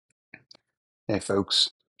Hey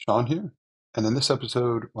folks, Sean here. And in this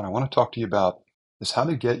episode, what I want to talk to you about is how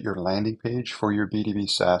to get your landing page for your B2B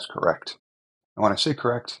SaaS correct. And when I say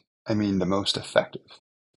correct, I mean the most effective.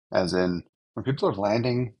 As in, when people are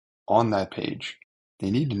landing on that page, they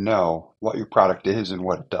need to know what your product is and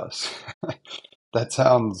what it does. That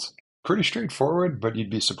sounds pretty straightforward, but you'd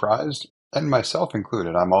be surprised, and myself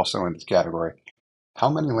included, I'm also in this category,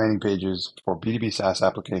 how many landing pages for B2B SaaS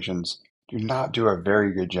applications do not do a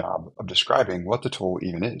very good job of describing what the tool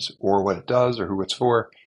even is, or what it does, or who it's for,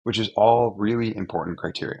 which is all really important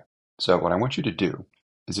criteria. So, what I want you to do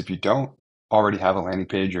is if you don't already have a landing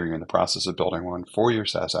page or you're in the process of building one for your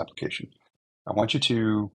SaaS application, I want you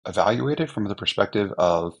to evaluate it from the perspective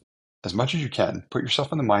of, as much as you can, put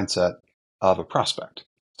yourself in the mindset of a prospect,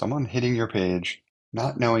 someone hitting your page,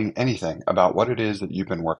 not knowing anything about what it is that you've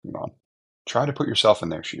been working on. Try to put yourself in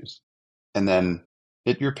their shoes and then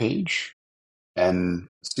hit your page and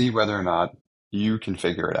see whether or not you can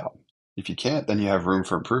figure it out. If you can't, then you have room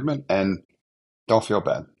for improvement and don't feel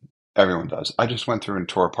bad. Everyone does. I just went through and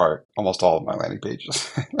tore apart almost all of my landing pages.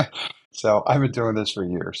 So I've been doing this for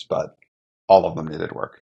years, but all of them needed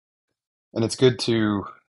work. And it's good to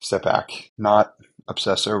step back, not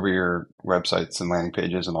obsess over your websites and landing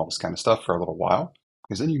pages and all this kind of stuff for a little while,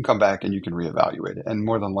 because then you can come back and you can reevaluate it. And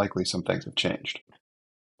more than likely, some things have changed.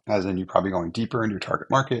 As in, you're probably going deeper into your target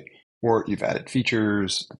market, or you've added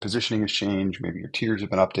features, positioning has changed, maybe your tiers have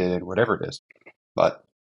been updated, whatever it is. But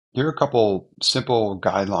here are a couple simple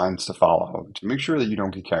guidelines to follow to make sure that you don't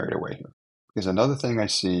get carried away here. Because another thing I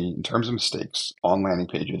see in terms of mistakes on landing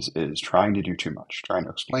pages is trying to do too much, trying to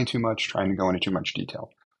explain too much, trying to go into too much detail.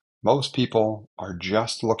 Most people are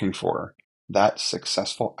just looking for that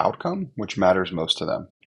successful outcome, which matters most to them.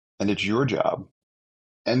 And it's your job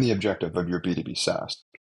and the objective of your B2B SaaS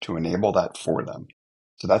to enable that for them.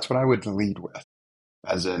 So that's what I would lead with,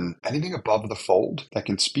 as in anything above the fold that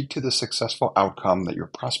can speak to the successful outcome that your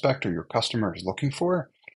prospect or your customer is looking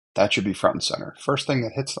for, that should be front and center. First thing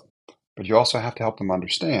that hits them. But you also have to help them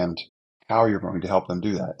understand how you're going to help them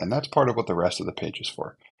do that. And that's part of what the rest of the page is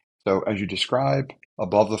for. So as you describe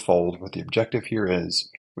above the fold what the objective here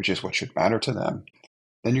is, which is what should matter to them,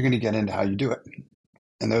 then you're going to get into how you do it.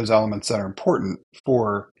 And those elements that are important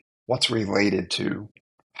for what's related to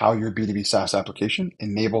how your B2B SaaS application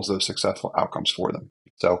enables those successful outcomes for them.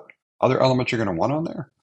 So other elements you're going to want on there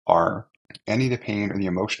are any of the pain or the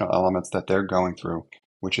emotional elements that they're going through,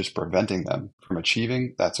 which is preventing them from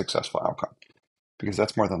achieving that successful outcome. Because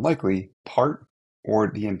that's more than likely part or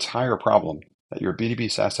the entire problem that your B2B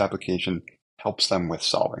SaaS application helps them with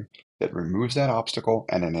solving. It removes that obstacle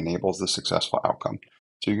and it enables the successful outcome.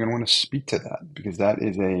 So you're going to want to speak to that because that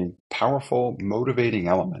is a powerful, motivating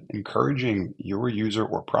element, encouraging your user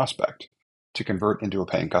or prospect to convert into a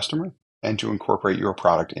paying customer and to incorporate your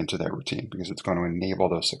product into their routine because it's going to enable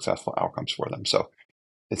those successful outcomes for them. So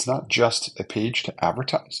it's not just a page to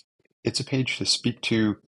advertise. It's a page to speak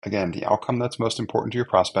to, again, the outcome that's most important to your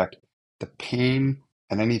prospect, the pain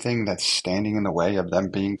and anything that's standing in the way of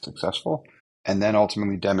them being successful, and then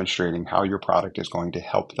ultimately demonstrating how your product is going to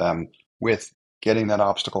help them with getting that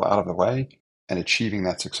obstacle out of the way and achieving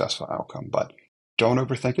that successful outcome. But don't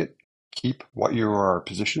overthink it. Keep what you are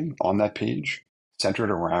positioning on that page centered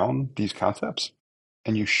around these concepts,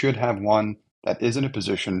 and you should have one that is in a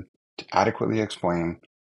position to adequately explain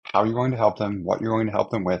how you're going to help them, what you're going to help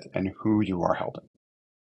them with, and who you are helping.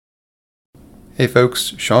 Hey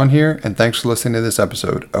folks, Sean here, and thanks for listening to this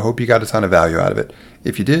episode. I hope you got a ton of value out of it.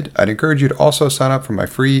 If you did, I'd encourage you to also sign up for my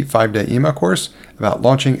free 5-day email course about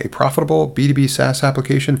launching a profitable B2B SaaS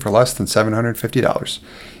application for less than $750.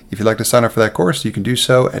 If you'd like to sign up for that course, you can do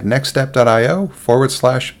so at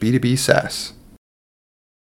nextstep.io/B2B SaaS.